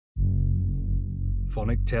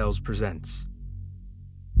Phonic Tales presents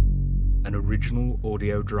an original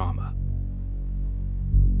audio drama,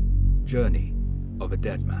 Journey of a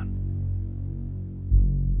Dead Man.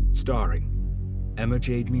 Starring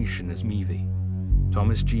Emma-Jade Mechen as Mivi,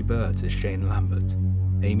 Thomas G. Burt as Shane Lambert,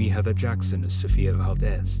 Amy Heather Jackson as Sophia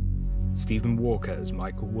Valdez, Stephen Walker as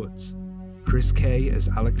Michael Woods, Chris Kaye as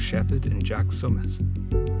Alex Sheppard and Jack Summers,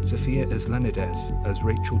 Sophia Aslanides as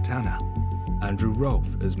Rachel Tanner, Andrew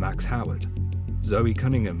Rolfe as Max Howard, Zoe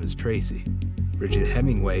Cunningham as Tracy, Brigid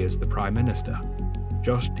Hemingway as the Prime Minister,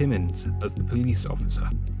 Josh Timmins as the police officer,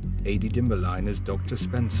 Ade Dimberline as Dr.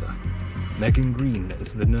 Spencer, Megan Green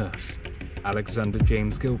as the nurse, Alexander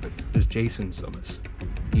James Gilbert as Jason Summers,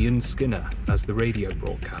 Ian Skinner as the radio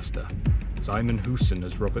broadcaster, Simon Hooson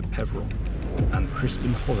as Robert Peverall, and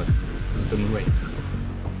Crispin Holland as the narrator.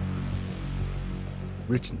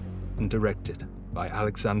 Written and directed by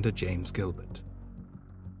Alexander James Gilbert.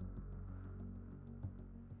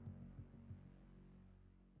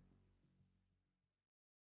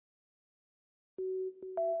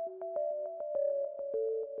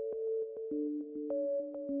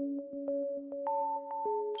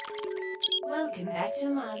 Welcome back to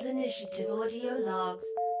Mars Initiative audio logs.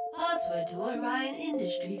 Password to Orion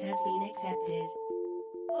Industries has been accepted.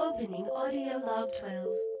 Opening audio log 12,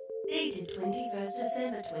 dated 21st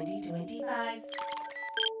December 2025.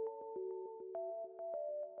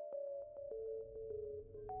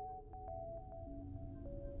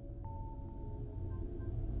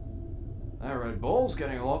 That red ball's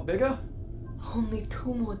getting a lot bigger. Only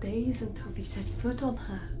 2 more days until we set foot on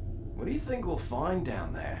her. What do you think we'll find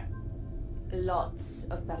down there? Lots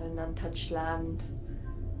of barren untouched land.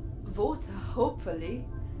 Water, hopefully.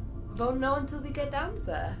 Won't know until we get down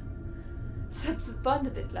there. That's the fun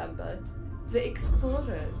of it, Lambert. The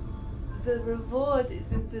explorers. The reward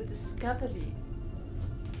is in the discovery.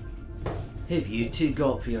 Who've you two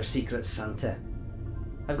got for your secret Santa?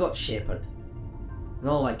 I've got Sheppard, and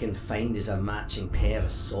all I can find is a matching pair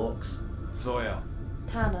of socks. Sawyer.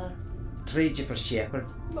 Tanner. Trade you for Sheppard.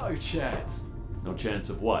 No chance. No chance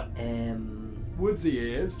of what?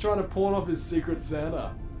 Woodsy is trying to pawn off his secret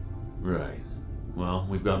Santa. Right. Well,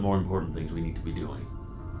 we've got more important things we need to be doing.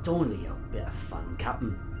 It's only a bit of fun,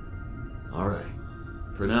 Captain. Alright.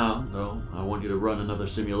 For now, though, I want you to run another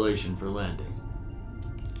simulation for landing.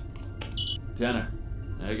 Tanner,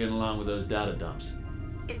 how you getting along with those data dumps?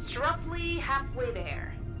 It's roughly halfway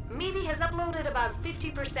there. Mivi has uploaded about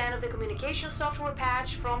 50% of the communication software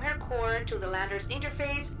patch from her core to the lander's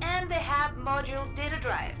interface and the HAB module's data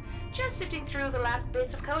drive. Just sifting through the last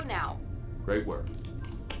bits of code now. Great work.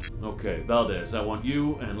 Okay, Valdez, I want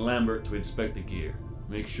you and Lambert to inspect the gear.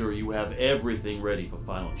 Make sure you have everything ready for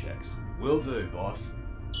final checks. Will do, boss.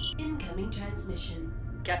 Incoming transmission.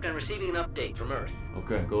 Captain, receiving an update from Earth.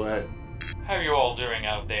 Okay, go ahead. How are you all doing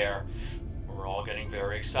out there? We're all getting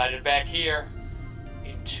very excited back here.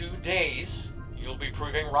 In 2 days, you'll be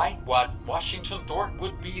proving right what Washington thought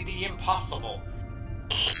would be the impossible.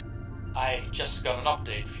 I just got an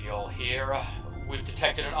update for y'all here. We've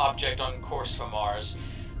detected an object on course for Mars.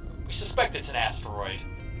 We suspect it's an asteroid.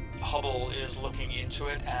 Hubble is looking into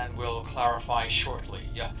it and will clarify shortly.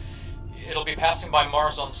 It'll be passing by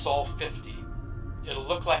Mars on Sol 50. It'll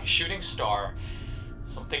look like a shooting star.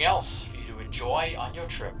 Something else for you to enjoy on your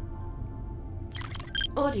trip.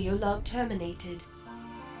 Audio log terminated.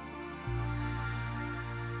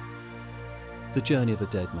 The Journey of a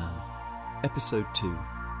Dead Man, Episode 2,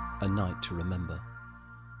 A Night to Remember.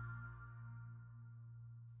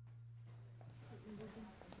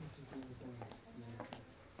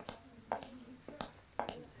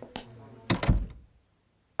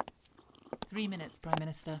 Three minutes, Prime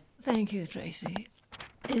Minister. Thank you, Tracy.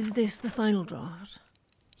 Is this the final draft?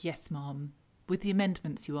 Yes, Ma'am. With the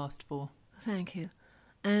amendments you asked for. Thank you.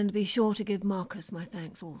 And be sure to give Marcus my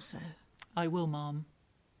thanks also. I will, Ma'am.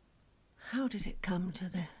 How did it come to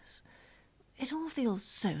this? It all feels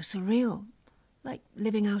so surreal, like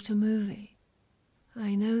living out a movie.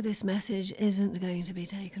 I know this message isn't going to be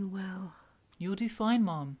taken well. You'll do fine,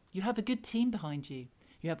 Ma'am. You have a good team behind you.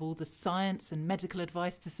 You have all the science and medical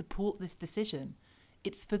advice to support this decision.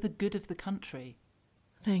 It's for the good of the country.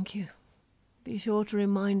 Thank you. Be sure to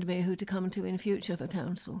remind me who to come to in future for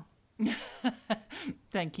counsel.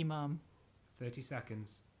 Thank you, Ma'am. 30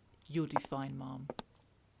 seconds. You'll do fine, Ma'am.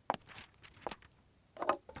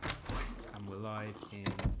 And we're live in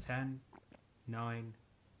 10, 9,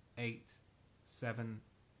 8, 7,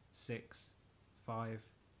 6, 5.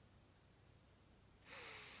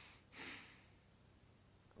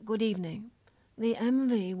 Good evening. The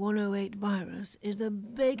MV-108 virus is the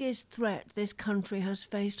biggest threat this country has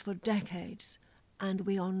faced for decades, and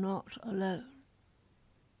we are not alone.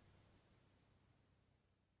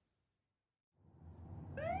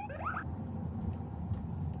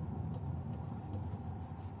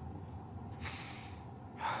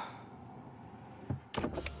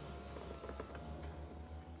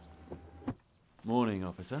 Morning,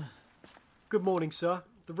 officer. Good morning, sir.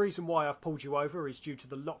 The reason why I've pulled you over is due to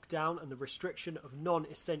the lockdown and the restriction of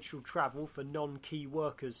non-essential travel for non-key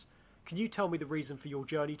workers. Can you tell me the reason for your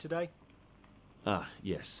journey today?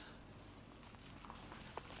 Yes.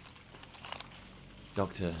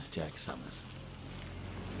 Dr. Jack Summers.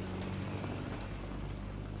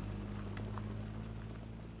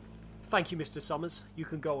 Thank you, Mr. Summers. You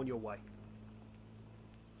can go on your way.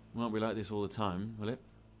 Won't be like this all the time, will it?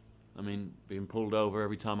 I mean, being pulled over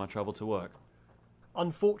every time I travel to work.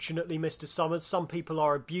 Unfortunately, Mr. Summers, some people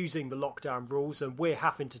are abusing the lockdown rules and we're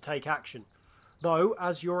having to take action. Though,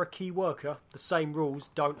 as you're a key worker, the same rules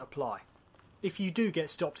don't apply. If you do get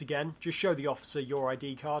stopped again, just show the officer your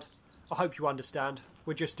ID card. I hope you understand.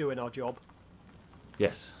 We're just doing our job.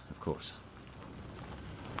 Yes, of course.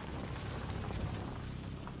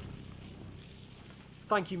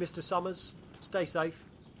 Thank you, Mr. Summers. Stay safe,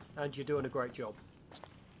 and you're doing a great job.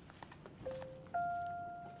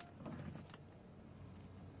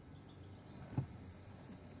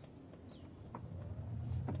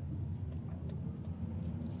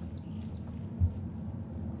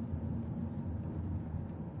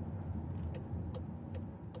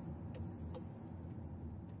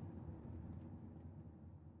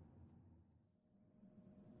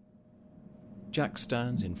 Jack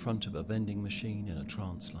stands in front of a vending machine in a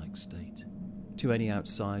trance-like state. To any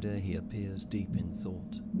outsider, he appears deep in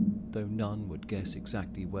thought, though none would guess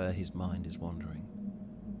exactly where his mind is wandering.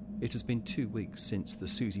 It has been 2 weeks since the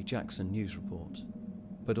Susie Jackson news report,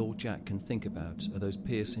 but all Jack can think about are those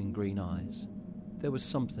piercing green eyes. There was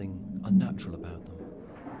something unnatural about them.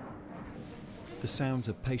 The sounds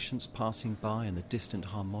of patients passing by and the distant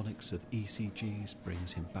harmonics of ECGs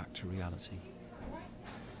brings him back to reality.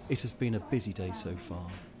 It has been a busy day so far.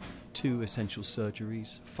 2 essential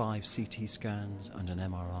surgeries, 5 CT scans and an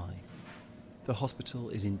MRI. The hospital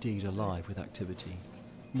is indeed alive with activity,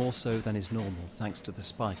 more so than is normal thanks to the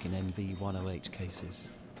spike in MV-108 cases.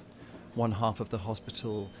 One half of the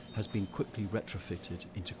hospital has been quickly retrofitted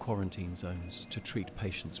into quarantine zones to treat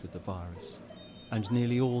patients with the virus, and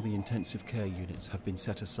nearly all the intensive care units have been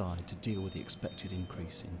set aside to deal with the expected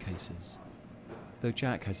increase in cases. Though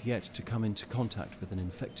Jack has yet to come into contact with an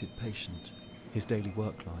infected patient, his daily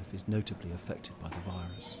work life is notably affected by the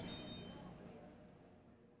virus.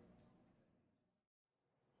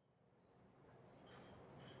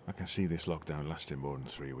 I can see this lockdown lasting more than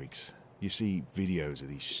 3 weeks. You see videos of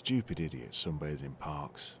these stupid idiots sunbathing in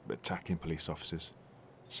parks, attacking police officers.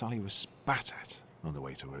 Sally was spat at on the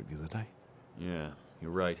way to work the other day. Yeah,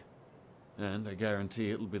 you're right. And I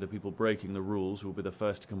guarantee it'll be the people breaking the rules who will be the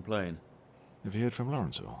first to complain. Have you heard from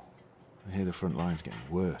Lawrence at all? I hear the front line's getting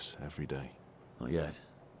worse every day. Not yet.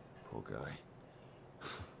 Poor guy.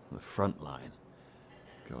 The front line.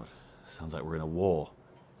 God, sounds like we're in a war.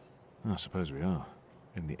 I suppose we are.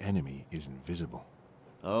 And the enemy is invisible.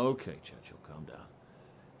 Okay, Churchill, calm down.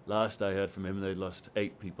 Last I heard from him, they'd lost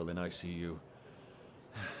 8 people in ICU.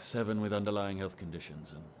 7 with underlying health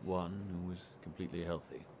conditions, and 1 who was completely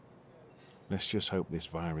healthy. Let's just hope this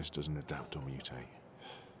virus doesn't adapt or mutate.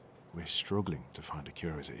 We're struggling to find a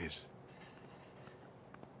cure as it is.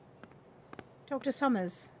 Dr.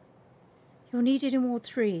 Summers, you're needed in Ward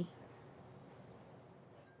 3.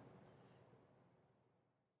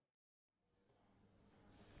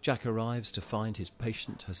 Jack arrives to find his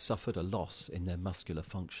patient has suffered a loss in their muscular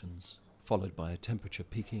functions, followed by a temperature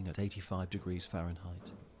peaking at 85 degrees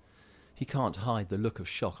Fahrenheit. He can't hide the look of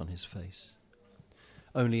shock on his face.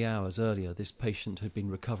 Only hours earlier, this patient had been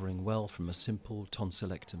recovering well from a simple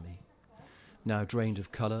tonsillectomy. Now drained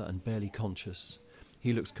of colour and barely conscious,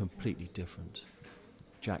 he looks completely different.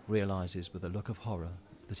 Jack realises with a look of horror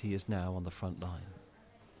that he is now on the front line.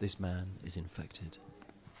 This man is infected.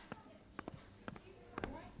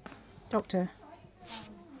 Doctor,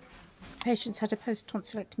 patient's had a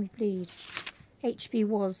post-tonsillectomy bleed. HB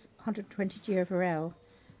was 120 G over L.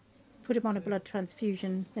 Put him on a blood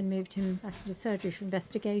transfusion, then moved him back into surgery for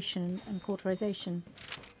investigation and cauterization.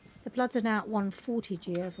 The bloods are now at 140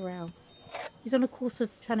 G over L. He's on a course of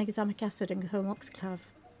tranexamic acid and homoxiclav.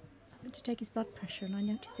 I went to take his blood pressure and I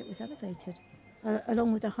noticed it was elevated,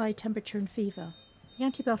 along with a high temperature and fever. The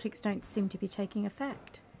antibiotics don't seem to be taking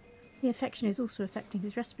effect. The infection is also affecting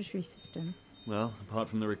his respiratory system. Well, apart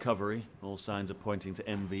from the recovery, all signs are pointing to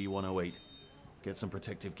MV-108. Get some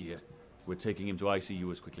protective gear. We're taking him to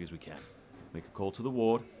ICU as quickly as we can. Make a call to the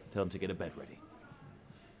ward, tell him to get a bed ready.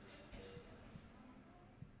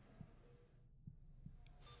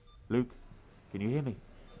 Luke, can you hear me?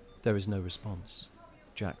 There is no response.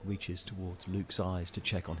 Jack reaches towards Luke's eyes to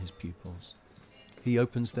check on his pupils. He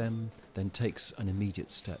opens them, then takes an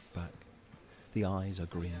immediate step back. The eyes are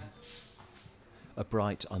green. A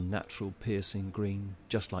bright, unnatural, piercing green,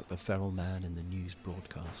 just like the feral man in the news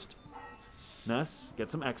broadcast. Nurse,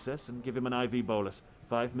 get some access and give him an IV bolus,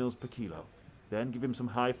 5 mils per kilo. Then give him some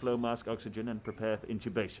high-flow mask oxygen and prepare for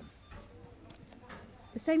intubation.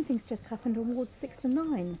 The same thing's just happened on wards 6 and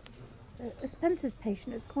 9. A Spencer's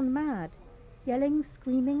patient has gone mad. Yelling,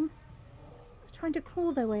 screaming, trying to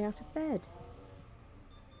crawl their way out of bed.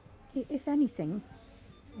 If anything,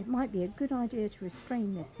 it might be a good idea to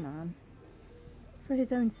restrain this man. For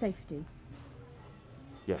his own safety.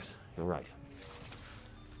 Yes, you're right.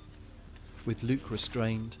 With Luke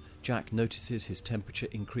restrained, Jack notices his temperature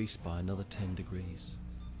increase by another 10 degrees.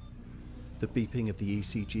 The beeping of the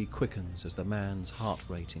ECG quickens as the man's heart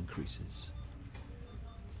rate increases.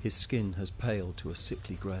 His skin has paled to a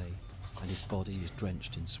sickly grey, and his body is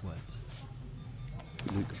drenched in sweat.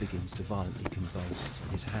 Luke begins to violently convulse,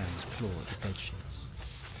 and his hands claw at the bedsheets.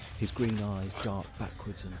 His green eyes dart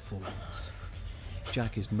backwards and forwards.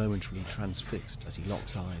 Jack is momentarily transfixed as he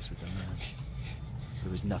locks eyes with the man.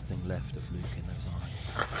 There is nothing left of Luke in those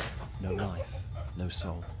eyes. No life, no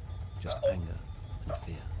soul, just anger and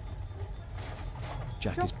fear.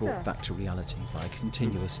 Jack is brought back to reality by a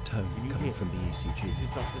continuous tone coming from the ECG.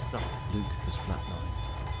 Luke has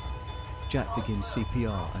flatlined. Jack begins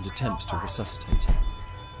CPR and attempts to resuscitate him.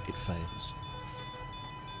 It fails.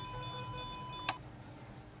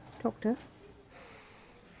 Doctor?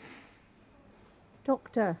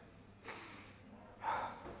 Doctor?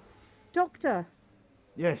 Doctor!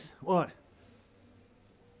 Yes, what?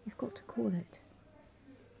 You've got to call it.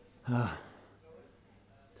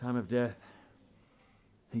 Time of death,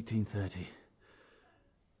 1830.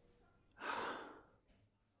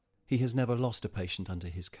 He has never lost a patient under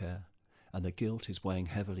his care, and the guilt is weighing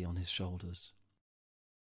heavily on his shoulders.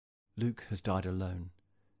 Luke has died alone,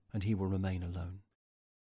 and he will remain alone.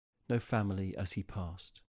 No family as he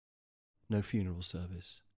passed. No funeral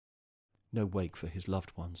service. No wake for his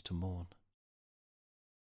loved ones to mourn.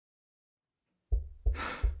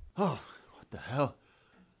 Oh, what the hell?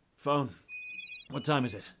 Phone. What time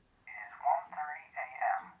is it? It is 1:30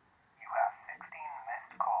 a.m. You have 16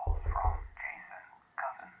 missed calls from Jason,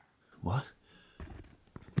 cousin. What?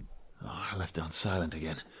 Oh, I left it on silent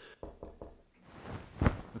again.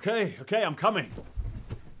 Okay, I'm coming.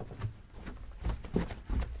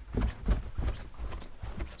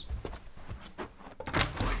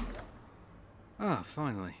 Ah,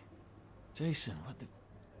 finally. Jason,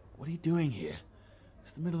 what are you doing here?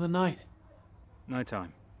 It's the middle of the night. No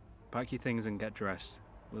time. Pack your things and get dressed.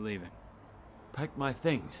 We're leaving. Pack my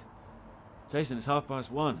things? Jason, it's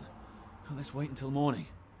 1:30. Can't this wait until morning?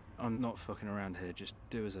 I'm not fucking around here. Just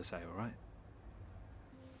do as I say, alright?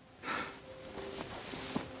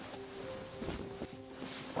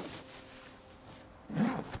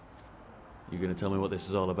 You gonna tell me what this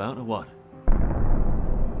is all about, or what?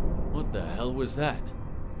 What the hell was that?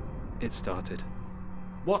 It started.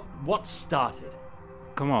 What started?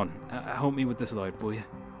 Come on, help me with this load, will you?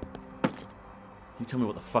 You tell me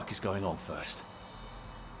what the fuck is going on first.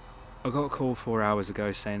 I got a call 4 hours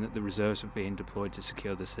ago saying that the reserves were being deployed to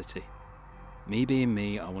secure the city. Me being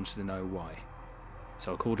me, I wanted to know why.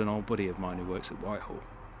 So I called an old buddy of mine who works at Whitehall.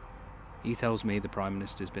 He tells me the Prime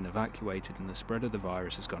Minister's been evacuated and the spread of the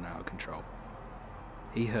virus has gone out of control.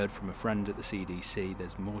 He heard from a friend at the CDC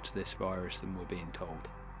there's more to this virus than we're being told.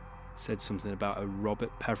 Said something about a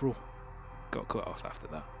Robert Peverall. Got cut off after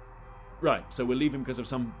that. Right, so we're leaving because of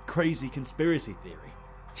some crazy conspiracy theory.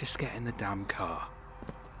 Just get in the damn car.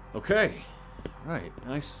 Okay. Right,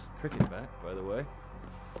 nice cricket bat, by the way.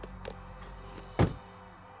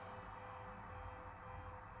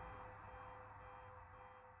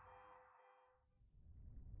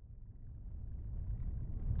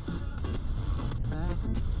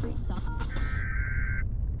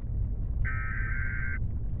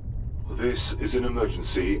 This is an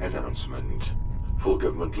emergency announcement. Full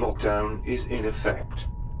government lockdown is in effect.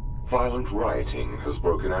 Violent rioting has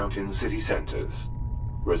broken out in city centres.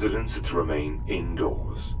 Residents are to remain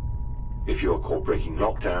indoors. If you're caught breaking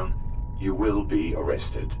lockdown, you will be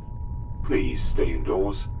arrested. Please stay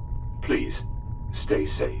indoors. Please stay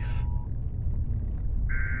safe.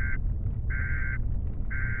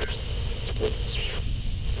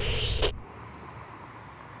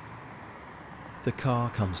 The car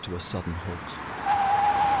comes to a sudden halt.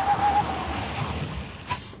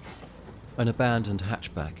 An abandoned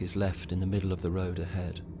hatchback is left in the middle of the road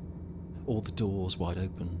ahead, all the doors wide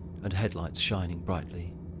open and headlights shining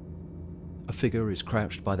brightly. A figure is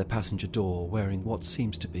crouched by the passenger door wearing what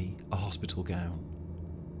seems to be a hospital gown.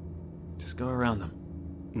 Just go around them.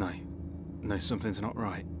 No, something's not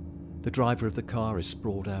right. The driver of the car is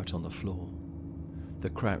sprawled out on the floor. The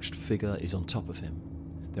crouched figure is on top of him.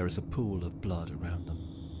 There is a pool of blood around them.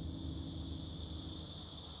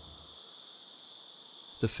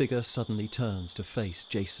 The figure suddenly turns to face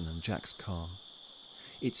Jason and Jack's car.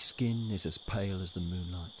 Its skin is as pale as the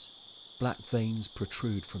moonlight. Black veins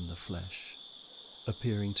protrude from the flesh,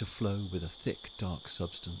 appearing to flow with a thick, dark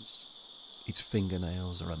substance. Its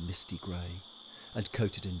fingernails are a misty grey and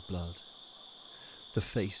coated in blood. The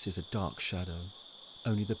face is a dark shadow,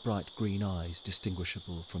 only the bright green eyes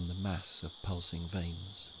distinguishable from the mass of pulsing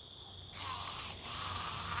veins.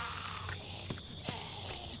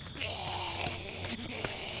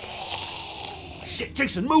 Shit,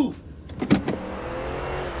 Jason, move!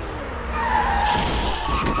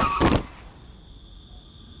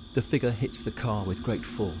 The figure hits the car with great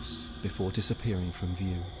force before disappearing from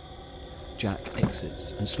view. Jack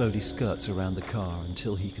exits and slowly skirts around the car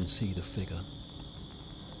until he can see the figure.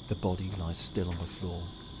 The body lies still on the floor,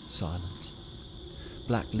 silent.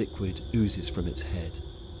 Black liquid oozes from its head.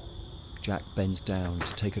 Jack bends down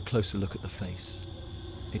to take a closer look at the face.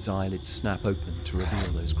 Its eyelids snap open to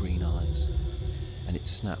reveal those green eyes, and it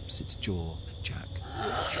snaps its jaw at Jack.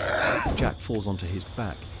 Jack falls onto his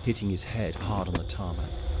back, hitting his head hard on the tarmac.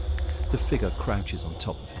 The figure crouches on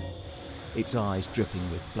top of him, its eyes dripping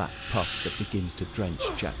with black pus that begins to drench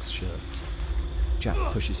Jack's shirt. Jack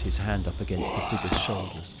pushes his hand up against the figure's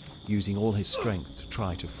shoulders, using all his strength to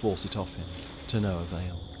try to force it off him, to no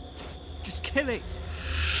avail. Just kill it!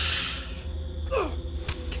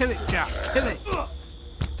 Kill it, Jack! Kill it!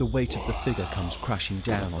 The weight of the figure comes crashing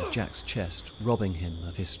down on Jack's chest, robbing him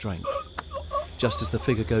of his strength. Just as the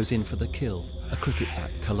figure goes in for the kill, a cricket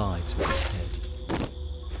bat collides with its head.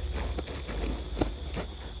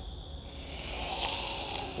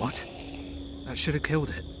 What? That should have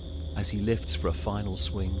killed it. As he lifts for a final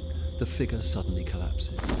swing, the figure suddenly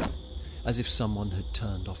collapses, as if someone had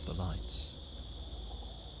turned off the lights.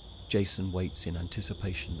 Jason waits in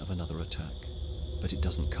anticipation of another attack, but it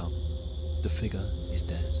doesn't come. The figure is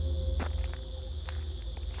dead.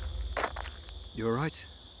 You alright?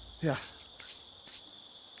 Yeah.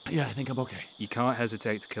 Yeah, I think I'm okay. You can't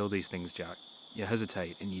hesitate to kill these things, Jack. You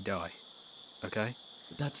hesitate and you die. Okay?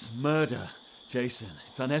 That's murder, Jason.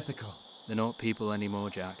 It's unethical. They're not people anymore,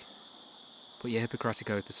 Jack. Put your Hippocratic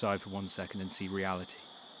Oath aside for 1 second and see reality.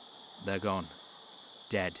 They're gone.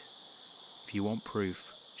 Dead. If you want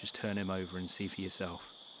proof, just turn him over and see for yourself.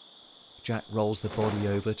 Jack rolls the body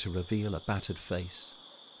over to reveal a battered face.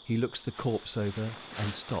 He looks the corpse over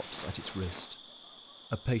and stops at its wrist.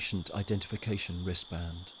 A patient identification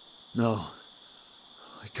wristband. No,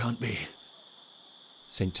 it can't be.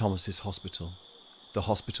 St. Thomas's Hospital, the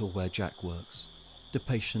hospital where Jack works. The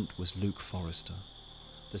patient was Luke Forrester,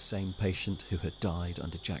 the same patient who had died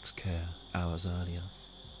under Jack's care hours earlier.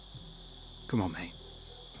 Come on, mate.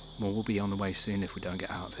 More will be on the way soon if we don't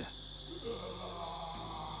get out of here.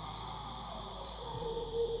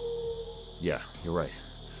 Yeah, you're right.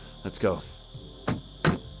 Let's go.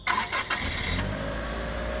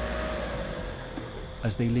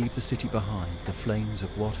 As they leave the city behind, the flames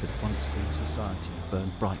of what had once been society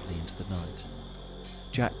burn brightly into the night.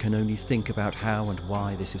 Jack can only think about how and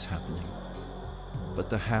why this is happening. But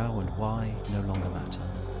the how and why no longer matter.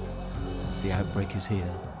 The outbreak is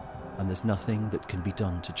here, and there's nothing that can be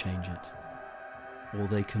done to change it. All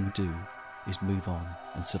they can do is move on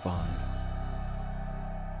and survive.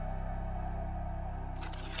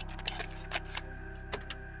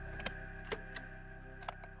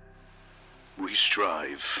 We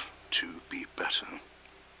strive to be better,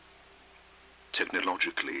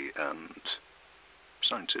 technologically and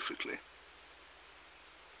scientifically.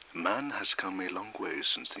 Man has come a long way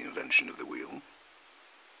since the invention of the wheel,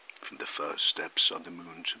 from the first steps on the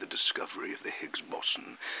moon to the discovery of the Higgs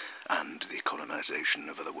boson and the colonization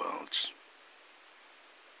of other worlds.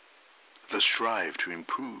 The strive to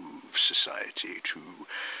improve society, to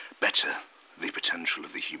better the potential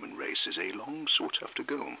of the human race is a long sought-after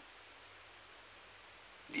goal.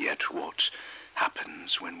 Yet what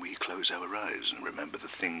happens when we close our eyes and remember the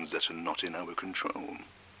things that are not in our control?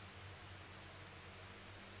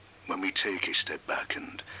 When we take a step back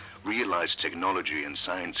and realize technology and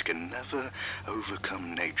science can never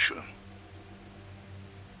overcome nature.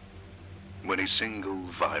 When a single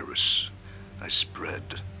virus has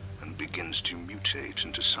spread and begins to mutate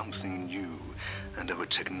into something new and our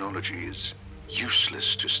technology is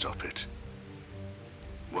useless to stop it,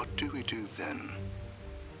 what do we do then?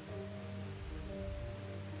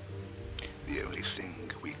 The only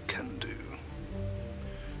thing we can do,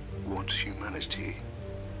 what humanity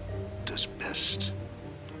does best,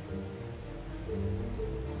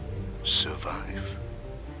 survive.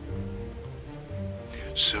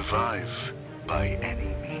 Survive by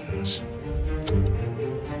any means.